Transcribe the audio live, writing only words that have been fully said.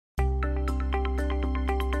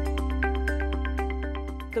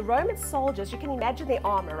The Roman soldiers, you can imagine their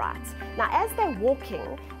armor, right? Now, as they're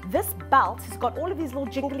walking, this belt has got all of these little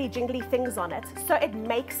jingly things on it, so it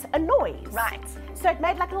makes a noise. Right. So it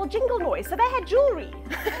made like a little jingle noise. So they had jewelry.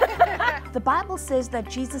 The Bible says that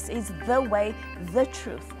Jesus is the way, the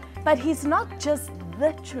truth. But he's not just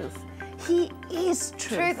the truth. He is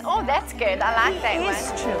truth. Truth. Oh, that's good. I like that one. He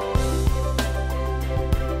is truth.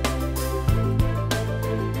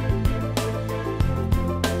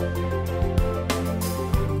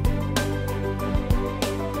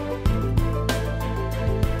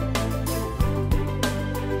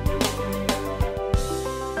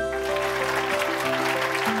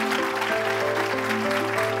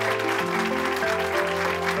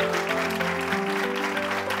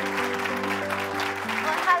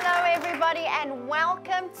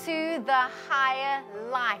 To the higher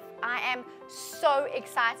life. I am so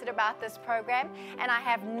excited about this program, and I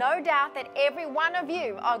have no doubt that every one of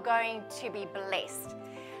you are going to be blessed.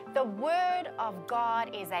 The Word of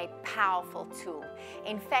God is a powerful tool.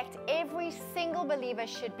 In fact, every single believer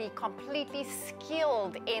should be completely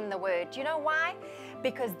skilled in the Word. Do you know why?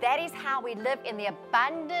 Because that is how we live in the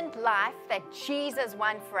abundant life that Jesus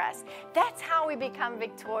won for us. That's how we become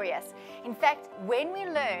victorious. In fact, when we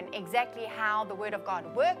learn exactly how the Word of God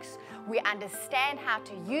works, we understand how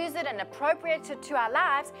to use it and appropriate it to our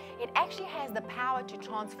lives, it actually has the power to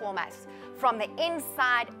transform us from the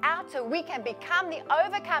inside out, so we can become the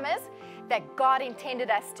overcomers that God intended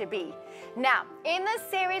us to be. Now, in this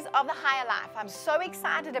series of the higher life, I'm so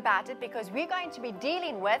excited about it because we're going to be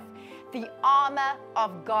dealing with the armor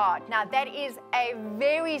of God. Now, that is a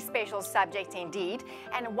very special subject indeed.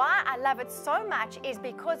 And why I love it so much is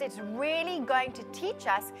because it's really going to teach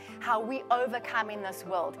us how we overcome in this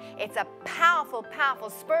world. It's a powerful, powerful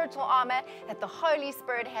spiritual armor that the Holy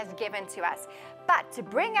Spirit has given to us. But to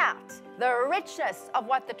bring out the richness of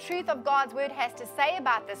what the truth of God's Word has to say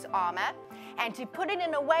about this armor, and to put it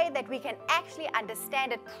in a way that we can actually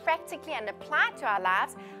understand it practically and apply it to our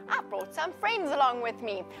lives, I've brought some friends along with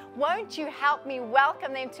me. Won't you help me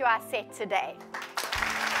welcome them to our set today?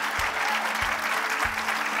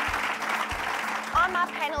 On my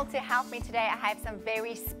panel to help me today, I have some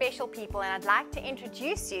very special people, and I'd like to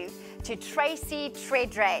introduce you to Tracy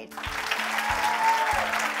Tredrade.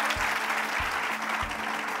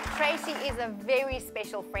 Tracy is a very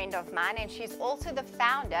special friend of mine, and she's also the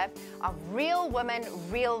founder of Real Women,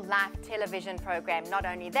 Real Life television program. Not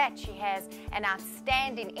only that, she has an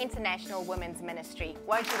outstanding international women's ministry.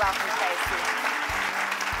 Won't you welcome Tracy?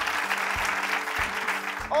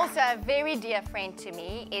 Also, a very dear friend to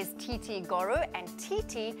me is Titi Goro, and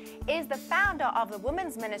Titi is the founder of the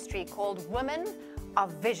women's ministry called Women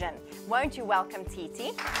of Vision. Won't you welcome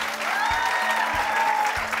Titi?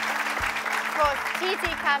 Of course,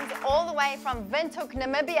 Titi comes all the way from Windhoek,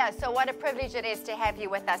 Namibia, so what a privilege it is to have you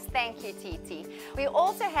with us. Thank you, Titi. We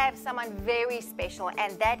also have someone very special,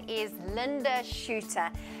 and that is Linda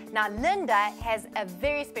Shooter. Now, Linda has a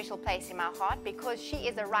very special place in my heart because she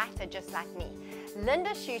is a writer just like me.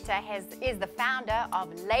 Linda Shooter is the founder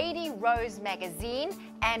of Lady Rose Magazine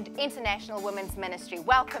and International Women's Ministry.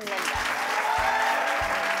 Welcome, Linda.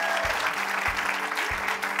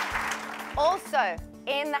 Also,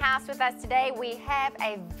 in the house with us today, we have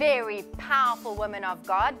a very powerful woman of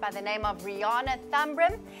God by the name of Rihanna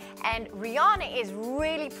Thumbrim. And Rihanna is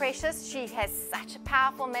really precious. She has such a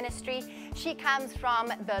powerful ministry. She comes from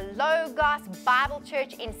the Logos Bible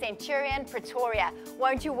Church in Centurion, Pretoria.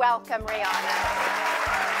 Won't you welcome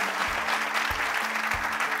Rihanna?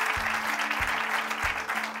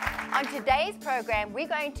 On today's program, we're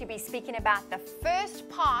going to be speaking about the first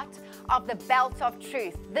part of the belt of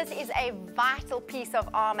truth. This is a vital piece of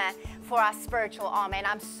armor for our spiritual armor, and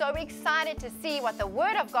I'm so excited to see what the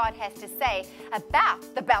Word of God has to say about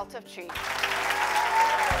the belt of truth.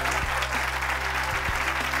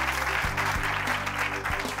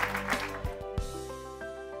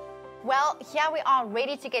 Well, here we are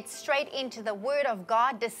ready to get straight into the Word of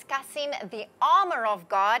God, discussing the armor of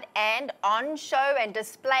God, and on show and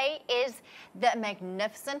display is the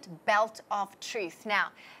magnificent belt of truth. Now,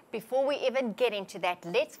 before we even get into that,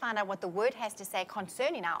 let's find out what the Word has to say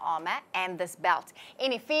concerning our armor and this belt.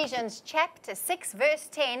 In Ephesians chapter 6, verse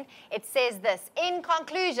 10, it says this: in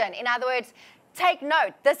conclusion, in other words, take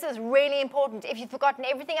note, this is really important. If you've forgotten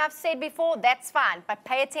everything I've said before, that's fine, but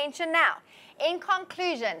pay attention now. In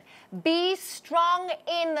conclusion, be strong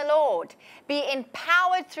in the Lord. Be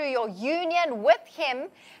empowered through your union with Him.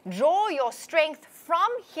 Draw your strength from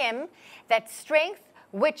Him, that strength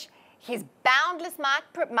which His boundless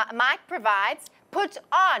might provides. Put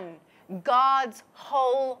on God's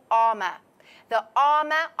whole armor, the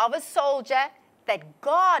armor of a soldier that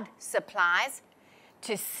God supplies.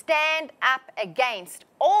 to stand up against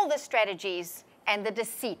all the strategies and the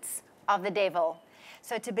deceits of the devil.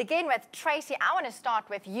 So to begin with, Tracy, I want to start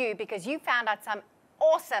with you because you found out some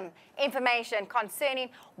awesome information concerning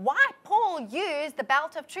why Paul used the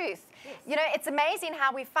belt of truth. Yes. You know, it's amazing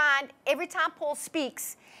how we find every time Paul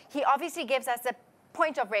speaks, he obviously gives us a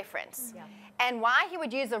point of reference. Yeah. And why he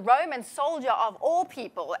would use the Roman soldier of all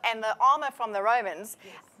people and the armor from the Romans,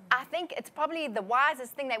 yes. I think it's probably the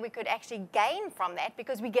wisest thing that we could actually gain from that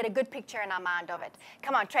because we get a good picture in our mind of it.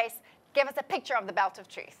 Come on, Trace, give us a picture of the belt of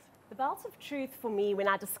truth. The belt of truth for me, when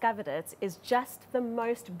I discovered it, is just the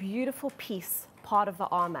most beautiful piece, part of the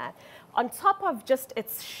armor. On top of just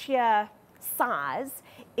its sheer size,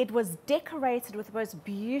 it was decorated with the most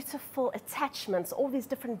beautiful attachments, all these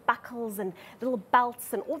different buckles and little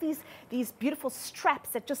belts and all these beautiful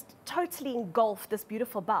straps that just totally engulfed this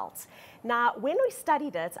beautiful belt. Now, when we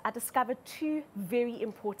studied it, I discovered two very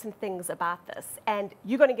important things about this. And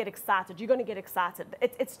you're going to get excited. You're going to get excited.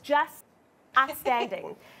 It's just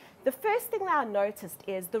outstanding. The first thing that I noticed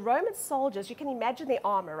is the Roman soldiers, you can imagine their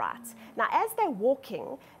armor, right? Now, as they're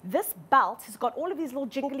walking, this belt has got all of these little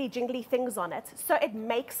jingly things on it, so it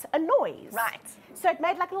makes a noise. Right. So it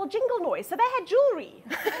made like a little jingle noise. So they had jewelry.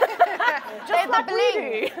 They had the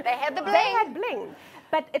bling. They had the bling. They had bling.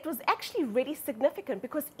 But it was actually really significant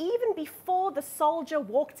because even before the soldier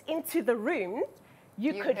walked into the room,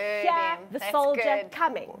 you could hear the soldier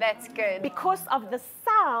coming. That's good. Because of the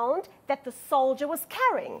sound that the soldier was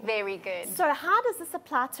carrying. Very good. So how does this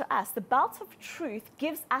apply to us? The belt of truth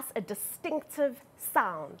gives us a distinctive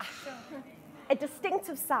sound. A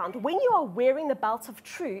distinctive sound. When you are wearing the belt of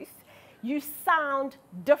truth, you sound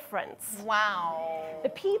different. Wow. The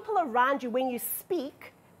people around you, when you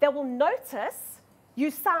speak, they will notice you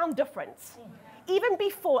sound different. Even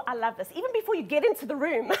before, I love this, even before you get into the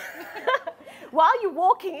room, while you're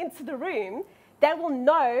walking into the room, they will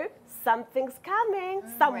know something's coming,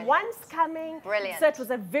 someone's coming. Brilliant. So it was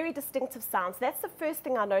a very distinctive sound. So that's the first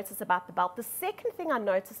thing I noticed about the belt. The second thing I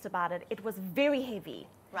noticed about it, it was very heavy.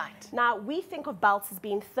 Right. Now, we think of belts as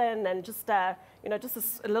being thin and just, you know,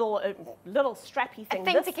 just a little strappy thing. A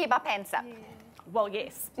thing to keep our pants up. Yeah. Well,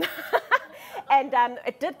 yes. And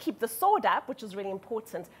it did keep the sword up, which was really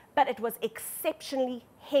important, but it was exceptionally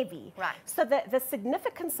heavy. Right. So the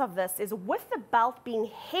significance of this is with the belt being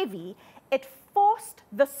heavy, it forced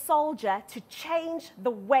the soldier to change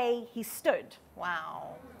the way he stood.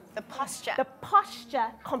 Wow. The posture. The posture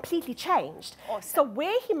completely changed. Awesome. So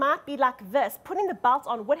where he might be like this, putting the belt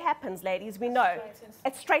on, what happens, ladies? We know.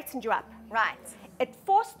 It straightened you up. Right. It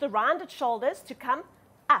forced the rounded shoulders to come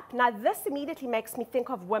up. Now, this immediately makes me think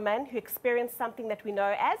of women who experience something that we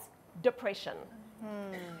know as depression.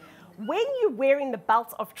 When you're wearing the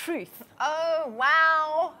belt of truth, oh,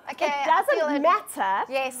 wow. Okay, it doesn't matter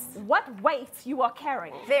what weight you are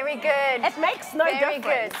carrying. Very good. It makes no difference. Very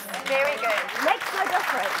good. Very good. It makes no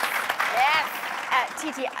difference. Yes.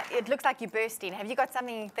 Titi, it looks like you're bursting. Have you got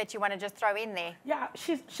something that you want to just throw in there? Yeah,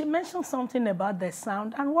 she mentioned something about the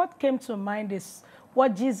sound, and what came to mind is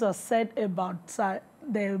what Jesus said about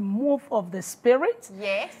the move of the Spirit.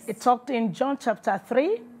 Yes. It talked in John chapter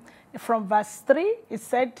 3, from verse 3, it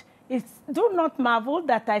said, do not marvel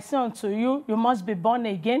that I say unto you, you must be born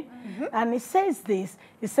again. And it says this,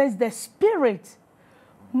 it says the Spirit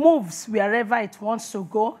moves wherever it wants to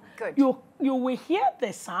go. Good. You will hear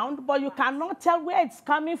the sound, but you cannot tell where it's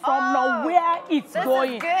coming from nor where it's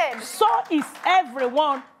going. This is good. So is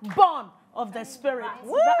everyone born of the Spirit.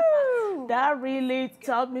 That really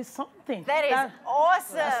tells me something. That is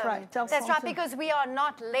awesome. That's right. That's right, because we are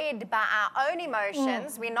not led by our own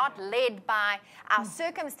emotions. We're not led by our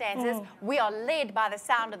circumstances. We are led by the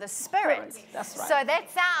sound of the Spirit. That's right. So that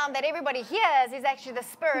sound that everybody hears is actually the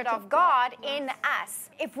Spirit of God in us.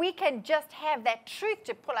 If we can just have that truth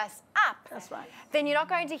to pull us up, that's right, then you're not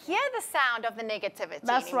going to hear the sound of the negativity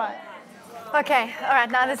That's anymore. right. Okay, all right,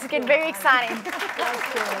 now this is getting very exciting.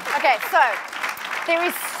 Okay, so there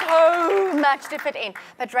is so much to fit in.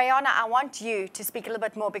 But Rayana, I want you to speak a little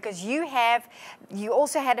bit more because you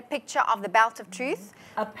also had a picture of the belt of truth.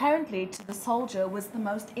 Apparently, to the soldier was the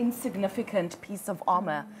most insignificant piece of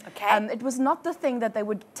armor. Okay. It was not the thing that they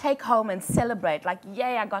would take home and celebrate, like,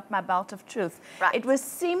 yay, I got my belt of truth. Right. It was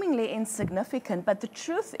seemingly insignificant, but the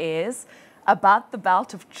truth is, about the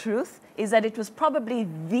belt of truth is that it was probably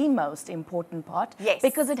the most important part. Yes.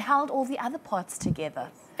 Because it held all the other parts together.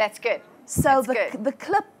 That's good. So That's good. the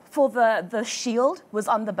clip for the shield was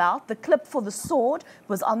on the belt. The clip for the sword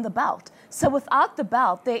was on the belt. So without the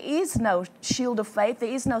belt, there is no shield of faith.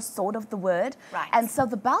 There is no sword of the word. Right. And so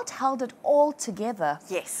the belt held it all together.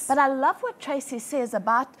 Yes. But I love what Tracy says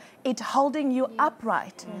about it holding you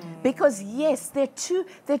upright. Because yes, there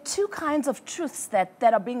are two kinds of truths that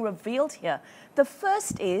are being revealed here. The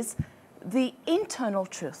first is the internal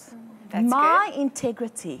truth. That's my good.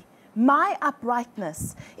 integrity, my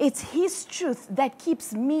uprightness. It's his truth that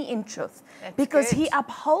keeps me in truth. That's because good. he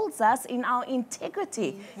upholds us in our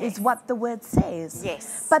integrity, is what the word says.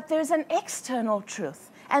 Yes. But there's an external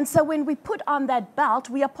truth. And so when we put on that belt,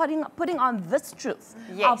 we are putting on this truth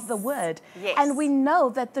of the word. Yes. And we know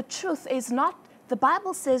that the truth is not, the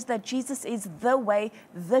Bible says that Jesus is the way,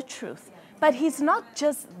 the truth. But he's not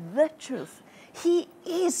just the truth. He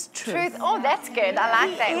is truth. Truth. Oh, that's good. I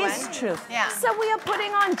like that He one. is truth. Yeah. So we are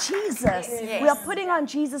putting on Jesus. Yes. We are putting on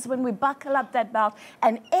Jesus when we buckle up that belt,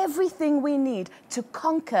 and everything we need to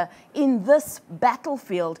conquer in this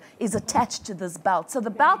battlefield is attached to this belt. So the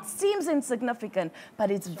belt seems insignificant, but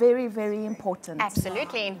it's very, very important.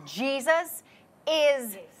 Absolutely. And Jesus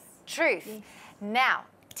is truth. Now,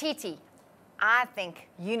 Titi, I think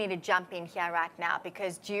you need to jump in here right now,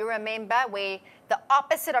 because do you remember where the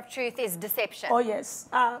opposite of truth is deception? Oh, yes.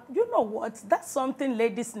 You know what? That's something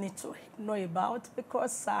ladies need to know about,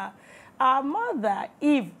 because our mother,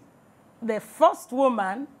 Eve, the first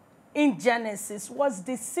woman in Genesis, was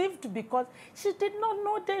deceived because she did not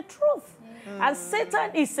know the truth. And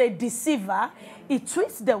Satan is a deceiver. He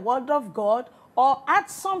twists the word of God or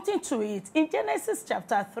adds something to it. In Genesis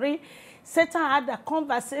chapter 3, Satan had a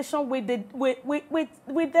conversation with the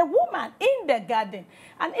woman in the garden.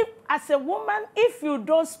 And if, as a woman, if you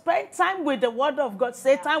don't spend time with the word of God,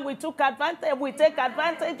 Satan will take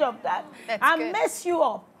advantage of that and mess you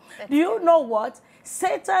up. Do you know what?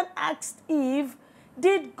 Satan asked Eve,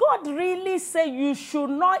 did God really say you should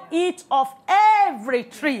not eat of every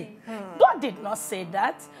tree? God did not say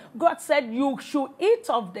that. God said you should eat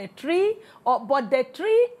of the tree, but the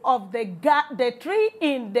tree of the tree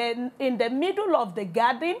in the middle of the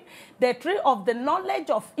garden, the tree of the knowledge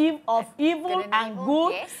of evil and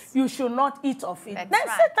good, you should not eat of it. Then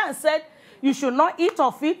Satan said, you should not eat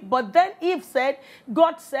of it, but then Eve said,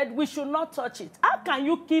 God said we should not touch it. How can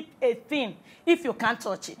you keep a thing if you can't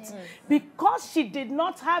touch it? Because she did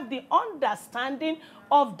not have the understanding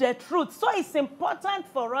of the truth. So it's important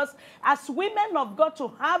for us as women of God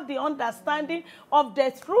to have the understanding of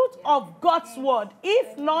the truth of God's word.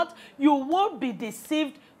 If not, you will be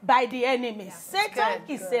deceived by the enemy. Satan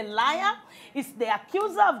is a liar, is the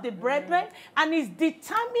accuser of the brethren, and is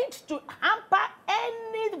determined to hamper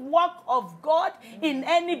any work of God in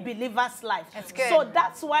any believer's life. So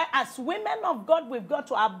that's why as women of God, we've got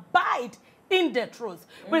to abide in the truth.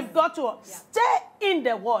 We've got to stay in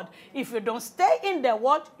the word. If you don't stay in the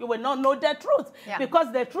word, you will not know the truth.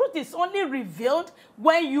 Because the truth is only revealed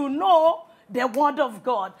when you know the word of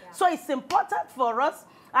God. So it's important for us.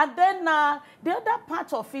 And then the other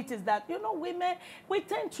part of it is that, you know, women, we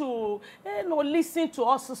tend to, listen to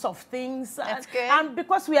all sorts of things. And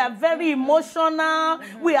because we are very emotional,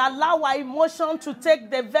 we allow our emotion to take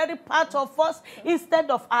the very part of us instead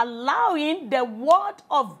of allowing the word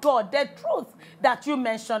of God, the truth that you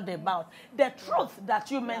mentioned about, the truth that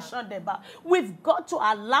you mentioned about. We've got to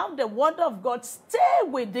allow the word of God stay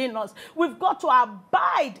within us. We've got to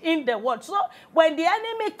abide in the word. So when the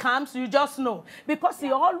enemy comes, you just know, because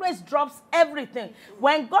he always drops everything.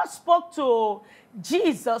 When God spoke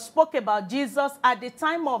about Jesus at the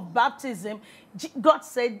time of baptism, God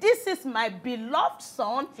said, this is my beloved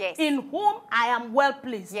son in whom I am well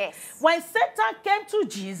pleased. When Satan came to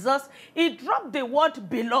Jesus, he dropped the word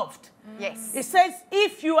beloved. It says,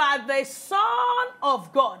 if you are the son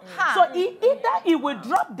of God. So either he will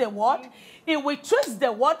drop the word, he will twist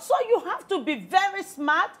the word. So you have to be very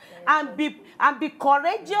smart and be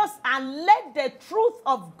courageous and let the truth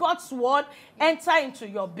of God's word enter into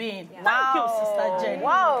your being. Thank you, Sister Jenny.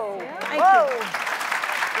 Thank you.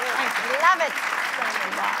 Love it.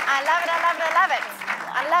 I love it, I love it, I love it.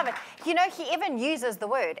 I love it. You know, he even uses the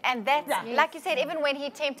word. And that's, like you said, even when he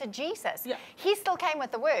tempted Jesus, he still came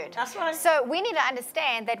with the word. That's right. So we need to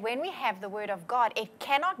understand that when we have the word of God, it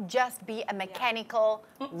cannot just be a mechanical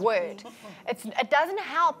word. It doesn't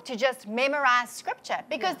help to just memorize scripture,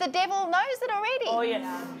 because the devil knows it already.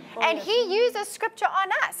 And he uses scripture on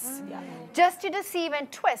us just to deceive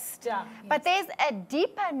and twist. But there's a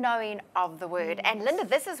deeper knowing of the word. And Linda,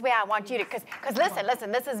 this is where I want you to, because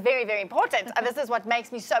listen, this is very, very important. This is what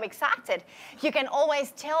makes me so excited. You can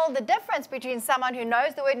always tell the difference between someone who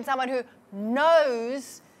knows the word and someone who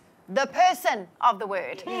knows the person of the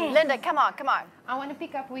word. Linda, come on, come on. I want to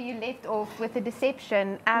pick up where you left off with the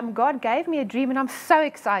deception. God gave me a dream, and I'm so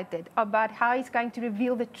excited about how He's going to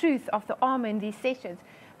reveal the truth of the armor in these sessions.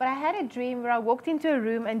 But I had a dream where I walked into a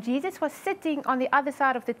room, and Jesus was sitting on the other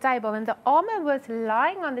side of the table, and the armor was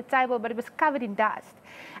lying on the table, but it was covered in dust.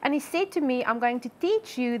 And He said to me, I'm going to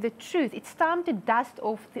teach you the truth. It's time to dust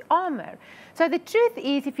off the armor. So the truth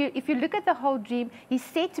is, if you look at the whole dream, He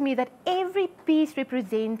said to me that every piece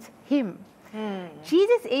represents Him.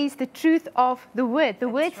 Jesus is the truth of the word. The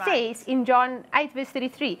word says in John 8 verse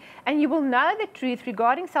 33, and you will know the truth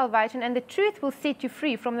regarding salvation, and the truth will set you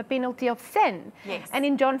free from the penalty of sin. Yes. And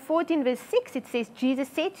in John 14 verse 6 it says, Jesus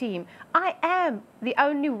said to him, I am the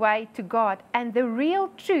only way to God and the real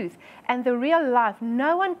truth and the real life.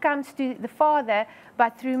 No one comes to the Father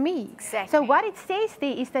but through me. Exactly. So what it says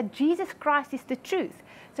there is that Jesus Christ is the truth.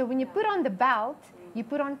 So when you put on the belt, you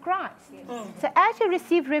put on Christ. So as you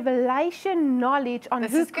receive revelation knowledge on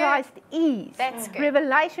who Christ is, That's good.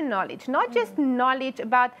 revelation knowledge, not just knowledge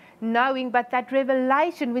about knowing, but that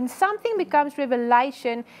revelation, when something becomes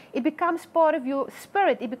revelation, it becomes part of your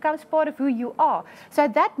spirit, it becomes part of who you are. So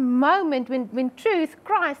at that moment when truth,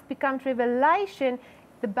 Christ, becomes revelation,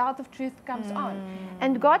 the belt of truth comes on.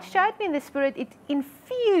 And God showed me in the spirit, it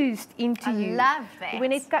infused into you. I love that.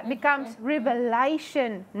 When it becomes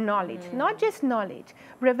revelation knowledge, not just knowledge,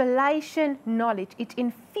 revelation knowledge. It's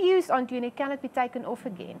infused onto you and it cannot be taken off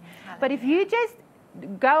again. But if you just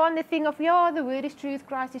go on the thing of, yeah, the word is truth,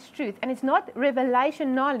 Christ is truth, and it's not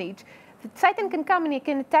revelation knowledge, Satan can come and he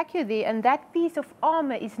can attack you there, and that piece of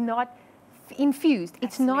armor is not infused.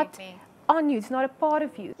 It's not on you. It's not a part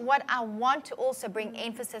of you. What I want to also bring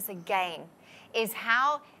emphasis again is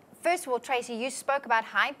how, first of all, Tracy, you spoke about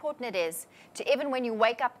how important it is to, even when you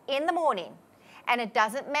wake up in the morning, and it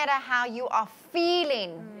doesn't matter how you are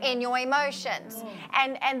feeling in your emotions.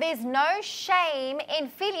 And there's no shame in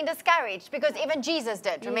feeling discouraged, because even Jesus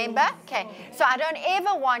did, remember? Okay, so I don't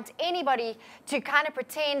ever want anybody to kind of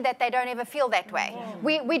pretend that they don't ever feel that way.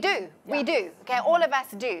 We do, okay, all of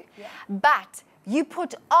us do. But you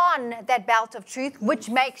put on that belt of truth, which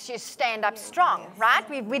makes you stand up strong, right?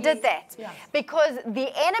 We did that. Because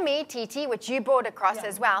the enemy, TT, which you brought across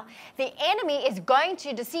as well, the enemy is going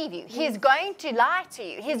to deceive you. He's going to lie to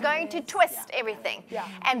you. He's going to twist everything.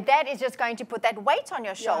 And that is just going to put that weight on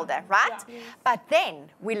your shoulder, right? But then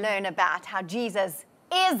we learn about how Jesus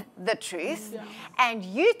is the truth, and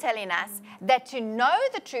you telling us that to know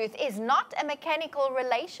the truth is not a mechanical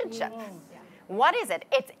relationship. What is it?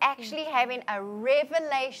 It's actually having a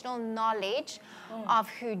revelational knowledge of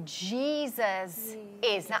who Jesus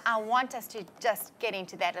is. Now, I want us to just get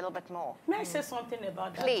into that a little bit more. May I say something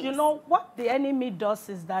about that? Please. You know, what the enemy does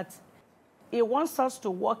is that he wants us to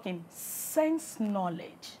walk in sense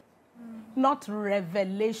knowledge, not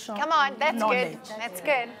revelation Come on, that's knowledge. good. That's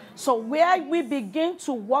good. So where we begin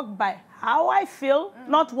to walk by how I feel,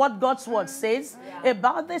 not what God's word says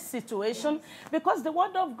about the situation, because the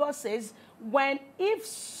word of God says, when Eve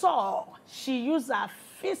saw, she used her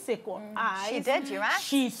physical eyes. She did, you're right.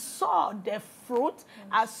 She saw the fruit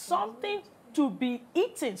as something to be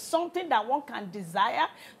eaten, something that one can desire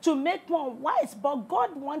to make one wise. But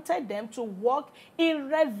God wanted them to walk in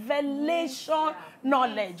revelation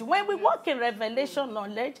knowledge. When we walk in revelation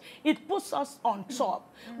knowledge, it puts us on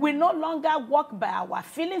top. We no longer walk by our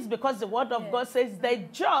feelings, because the word of God says the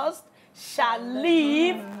just shall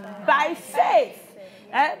live by faith.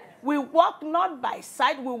 We walk not by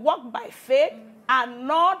sight, we walk by faith and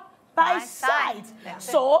not by sight.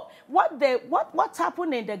 So what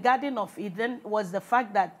happened in the Garden of Eden was the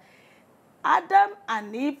fact that Adam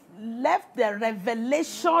and Eve left the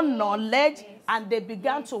revelation knowledge and they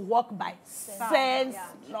began to walk by sense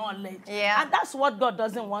knowledge. And that's what God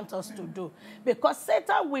doesn't want us to do. Because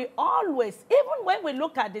Satan will always, even when we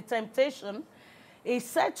look at the temptation, he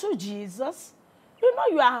said to Jesus, you know,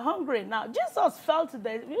 you are hungry now. Jesus felt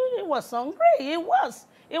that he was hungry. He was.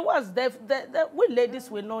 We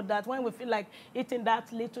ladies, we know that when we feel like eating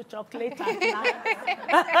that little chocolate at night.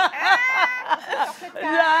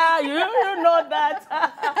 You know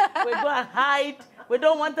that. We go and hide. We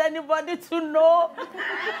don't want anybody to know.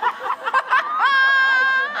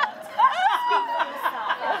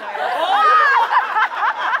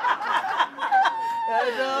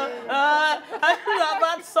 You have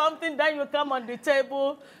had something, then you come on the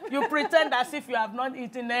table, you pretend as if you have not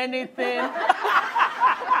eaten anything.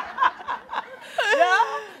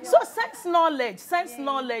 So sense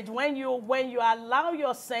knowledge, when you allow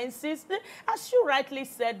your senses, as you rightly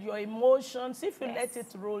said, your emotions, if you let it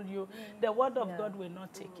rule you, the word of God will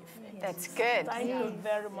not take effect. That's good. Thank you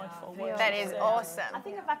very much for what That you is said. awesome. I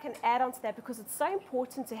think if I can add on to that, because it's so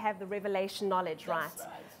important to have the revelation knowledge, right?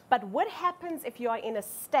 But what happens if you are in a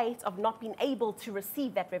state of not being able to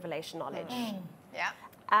receive that revelation knowledge? Yeah.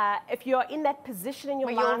 If you're in that position in your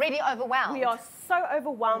Well, life, you're already overwhelmed. we are so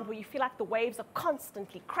overwhelmed where you feel like the waves are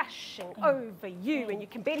constantly crashing over you and you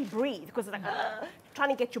can barely breathe because it's like trying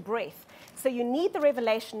to get your breath. So you need the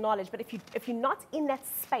revelation knowledge, but if you're not in that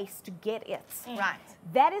space to get it, Right.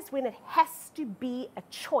 that is when it has to be a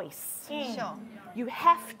choice. Sure. You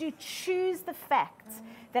have to choose the fact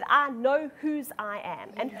that I know whose I am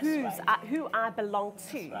and who I belong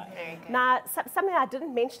to. Very good. Now, something I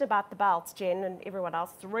didn't mention about the belts, Jen and everyone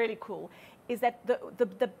else, it's really cool, is that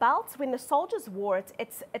the belts, when the soldiers wore it,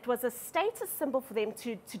 it was a status symbol for them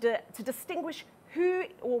to distinguish who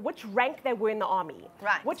or which rank they were in the army,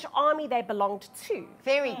 Right. which army they belonged to.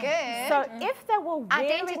 Very good. So if they were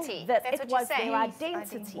wearing Identity, this, that's it what you're was saying. their Yes,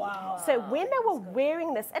 identity. Wow. So when they were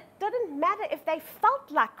wearing this, it didn't matter if they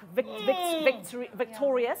felt like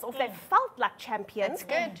victorious or if they felt like champions. That's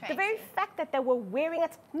good, The Tracy. very fact that they were wearing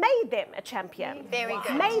it made them a champion. Very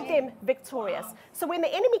good. Made them victorious. So when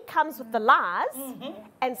the enemy comes with the lies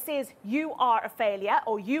and says, you are a failure,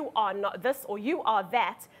 or you are not this, or you are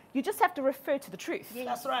that, you just have to refer to the truth.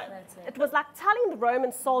 That's right. It was like telling the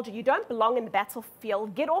Roman soldier, you don't belong in the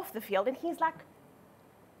battlefield, get off the field. And he's like,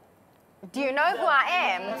 Do you know who I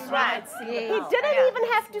am? Right. he didn't even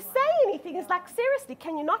have to say anything. It's like, seriously,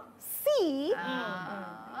 can you not see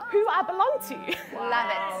who I belong to?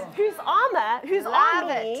 Love it. Whose armor, whose Love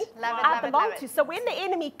army it. Love it, I love it, belong love to. it. So when the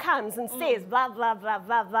enemy comes and says blah, blah, blah,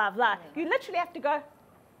 blah, blah, blah, you literally have to go,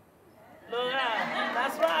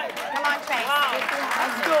 That's right. Come on, Tracy.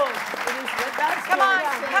 That's good. Come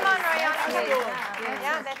on, Royan.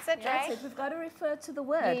 Yeah, that's it, That's right? it. We've got to refer to the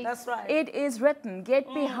word. That's right. It is written. Get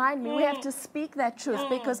behind me. We have to speak that truth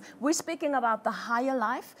because we're speaking about the higher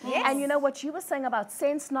life. Yes. And you know what you were saying about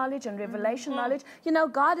sense knowledge and revelation knowledge? You know,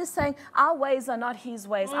 God is saying our ways are not his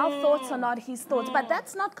ways. Our thoughts are not his thoughts. But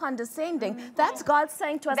that's not condescending. That's God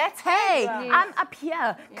saying to us, That's hey, good. I'm up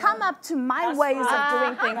here. Come up to my ways of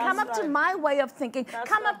doing things. Come That's up to right. my way of thinking.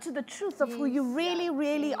 Come up to the truth of who you really,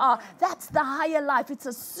 really are. That's the higher life. It's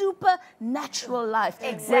a supernatural life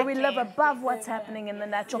where we live above what's happening in the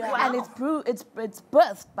natural. And it's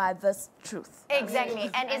birthed by this truth. Exactly.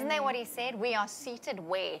 And isn't that what he said? We are seated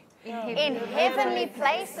where? In heavenly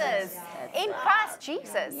places. In Christ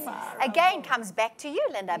Jesus. Again, comes back to you,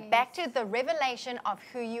 Linda. Back to the revelation of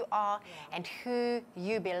who you are and who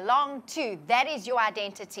you belong to. That is your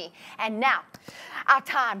identity. And now, our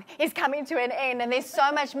time is coming to an end, and there's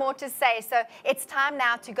so much more to say. So it's time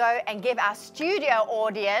now to go and give our studio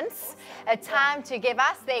audience a time to give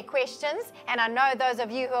us their questions. And I know those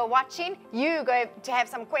of you who are watching, you're going to have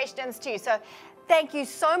some questions too. So thank you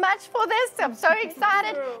so much for this. I'm so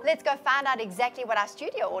excited. Let's go find out exactly what our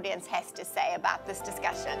studio audience has to say about this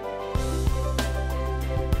discussion.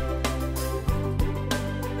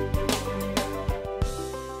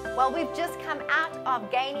 Well, we've just come out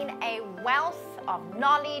of gaining a wealth of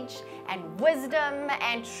knowledge and wisdom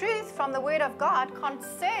and truth from the Word of God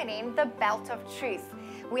concerning the belt of truth.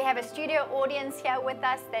 We have a studio audience here with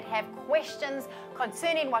us that have questions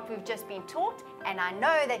concerning what we've just been taught, and I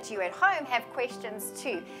know that you at home have questions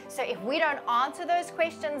too. So if we don't answer those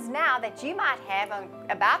questions now that you might have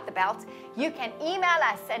about the belt, you can email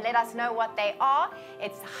us and let us know what they are.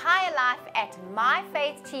 It's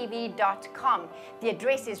higherlife@myfaithtv.com. The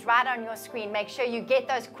address is right on your screen. Make sure you get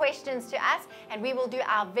those questions to us, and we will do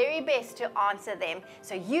our very best to answer them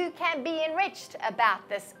so you can be enriched about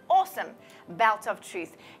this awesome belt of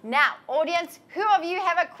truth. Now, audience, who of you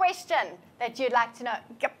have a question that you'd like to know?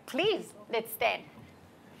 Please, let's stand.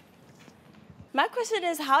 My question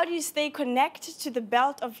is, how do you stay connected to the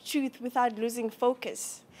belt of truth without losing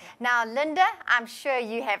focus? Now, Linda, I'm sure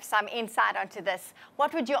you have some insight onto this.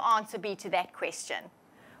 What would your answer be to that question?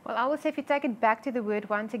 Well, I would say if you take it back to the word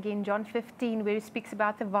once again, John 15, where it speaks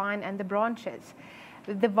about the vine and the branches.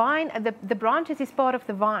 The vine, the branches is part of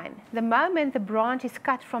the vine. The moment the branch is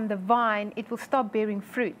cut from the vine, it will stop bearing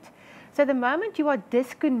fruit. So the moment you are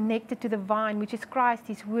disconnected to the vine, which is Christ,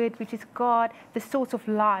 His Word, which is God, the source of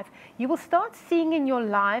life, you will start seeing in your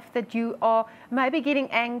life that you are maybe getting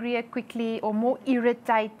angrier quickly or more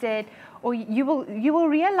irritated, or you will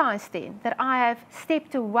realize then that I have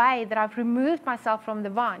stepped away, that I've removed myself from the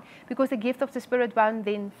vine, because the gift of the Spirit won't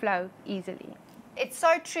then flow easily. It's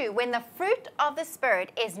so true. When the fruit of the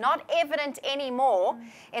Spirit is not evident anymore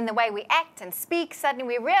in the way we act and speak, suddenly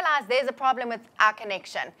we realize there's a problem with our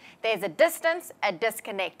connection. There's a distance, a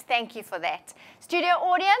disconnect. Thank you for that. Studio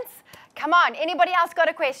audience, come on. Anybody else got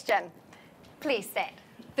a question? Please stand.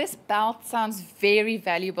 This belt sounds very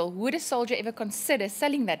valuable. Would a soldier ever consider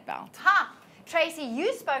selling that belt? Ha! Tracy,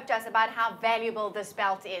 you spoke to us about how valuable this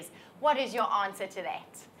belt is. What is your answer to that?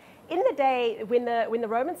 In the day when the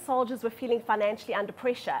Roman soldiers were feeling financially under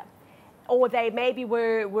pressure, or they maybe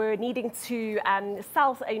were needing to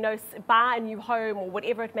sell, buy a new home or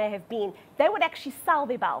whatever it may have been, they would actually sell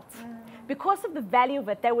their belt. Because of the value of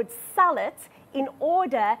it, they would sell it in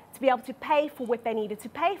order to be able to pay for what they needed to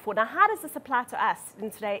pay for. Now, how does this apply to us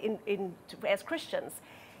today as Christians?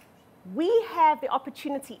 We have the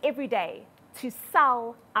opportunity every day to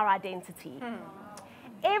sell our identity.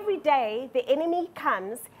 Every day, the enemy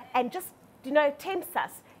comes and just, tempts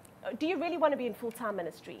us. Do you really want to be in full-time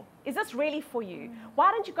ministry? Is this really for you?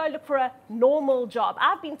 Why don't you go look for a normal job?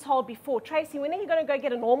 I've been told before, Tracy, when are you going to go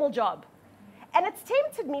get a normal job? And it's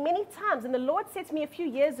tempted me many times. And the Lord said to me a few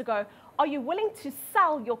years ago, are you willing to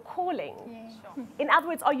sell your calling? Yeah. Sure. In other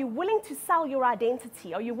words, are you willing to sell your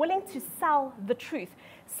identity? Are you willing to sell the truth?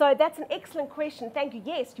 So that's an excellent question. Thank you.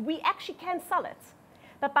 Yes, we actually can sell it.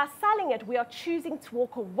 But by selling it, we are choosing to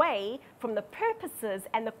walk away from the purposes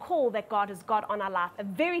and the call that God has got on our life. A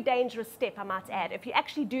very dangerous step, I might add. If you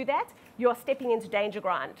actually do that, you are stepping into danger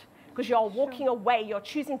ground because you are walking away. You're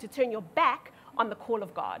choosing to turn your back on the call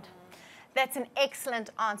of God. That's an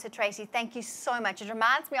excellent answer, Tracy. Thank you so much. It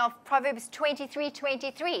reminds me of Proverbs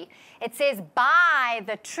 23:23. It says, buy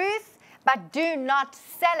the truth, but do not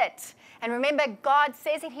sell it. And remember, God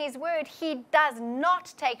says in His Word, He does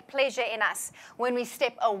not take pleasure in us when we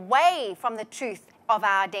step away from the truth of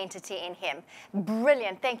our identity in Him.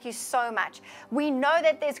 Brilliant. Thank you so much. We know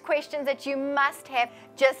that there's questions that you must have.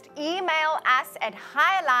 Just email us at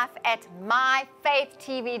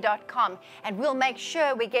higherlife@myfaithtv.com and we'll make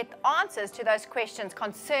sure we get answers to those questions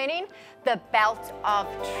concerning the belt of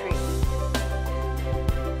truth.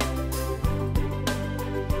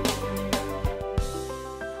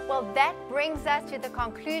 Well, that brings us to the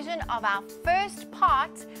conclusion of our first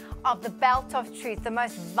part of the belt of truth, the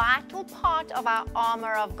most vital part of our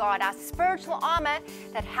armor of God, our spiritual armor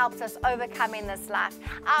that helps us overcome in this life.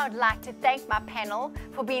 I would like to thank my panel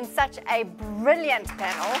for being such a brilliant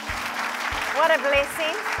panel. What a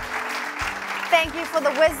blessing. Thank you for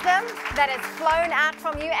the wisdom that has flown out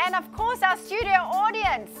from you, and of course our studio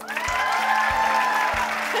audience.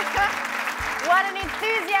 What an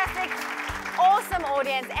enthusiastic, awesome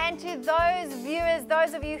audience. And to those viewers,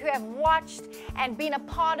 those of you who have watched and been a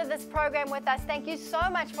part of this program with us, thank you so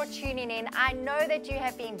much for tuning in. I know that you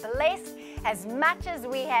have been blessed as much as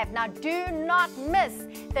we have. Now do not miss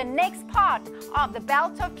the next part of the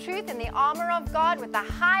Belt of Truth and the Armor of God with the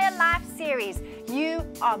Higher Life series. You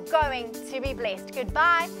are going to be blessed.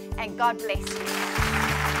 Goodbye and God bless you.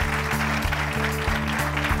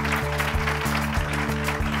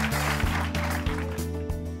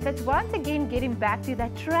 That's once again getting back to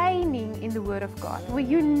that training in the Word of God, where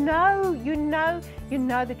you know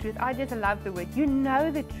the truth. I just love the word. You know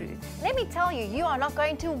the truth. Let me tell you, you are not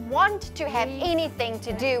going to want to have anything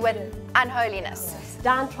to do with unholiness.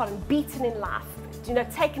 Downtrodden, beaten in life,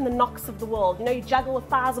 taking the knocks of the world. You juggle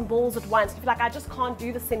 1,000 balls at once. You feel like, I just can't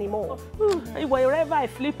do this anymore. Wherever I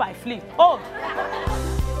flip, I flip. Oh!